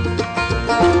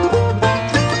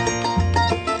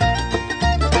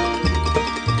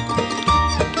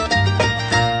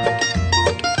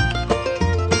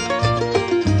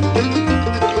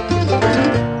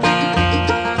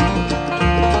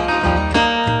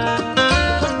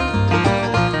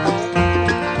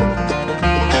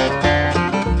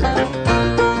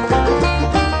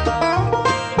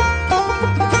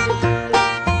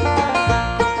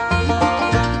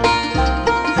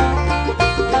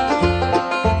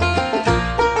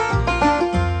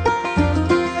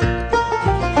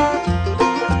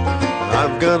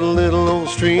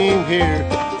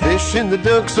 And the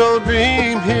ducks all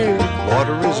dream here.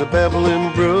 Water is a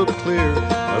babbling brook clear.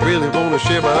 I really want to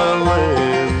share my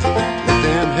land. Let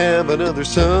them have another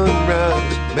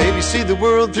sunrise. Maybe see the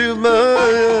world through my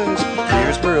eyes.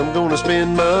 Here's where I'm gonna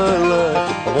spend my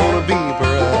life. I want to be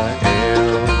where I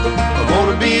am. I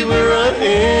want to be where I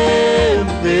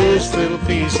am. This little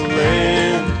piece of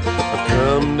land I've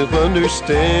come to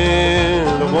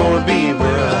understand. I want to be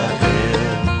where I am.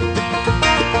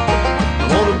 I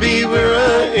want to be where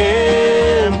I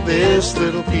am. This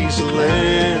little piece of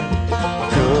land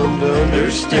I've come to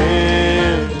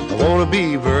understand. I want to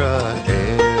be where I am.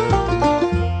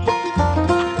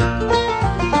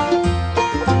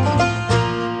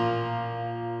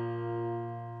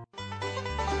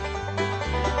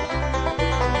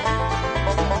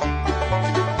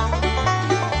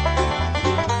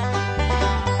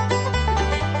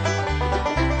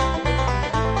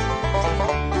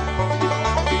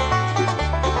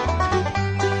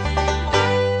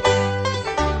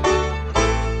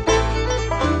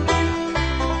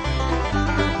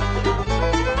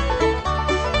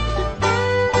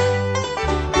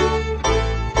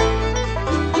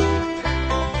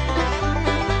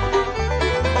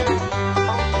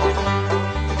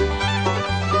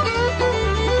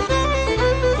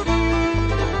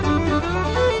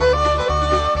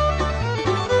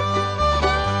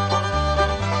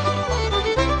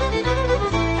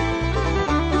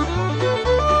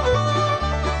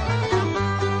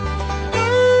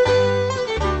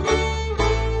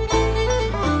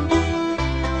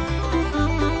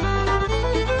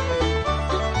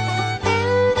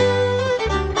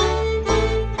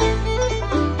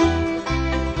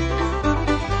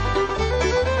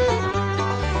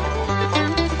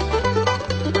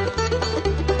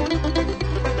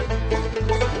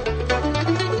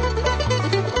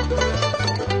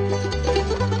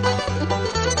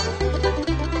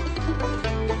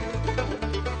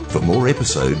 more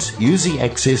episodes, use the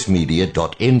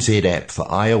accessmedia.nz app for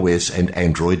iOS and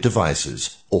Android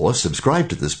devices, or subscribe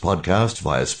to this podcast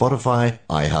via Spotify,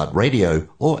 iHeartRadio,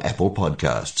 or Apple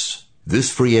Podcasts.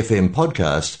 This Free FM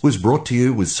podcast was brought to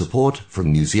you with support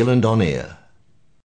from New Zealand On Air.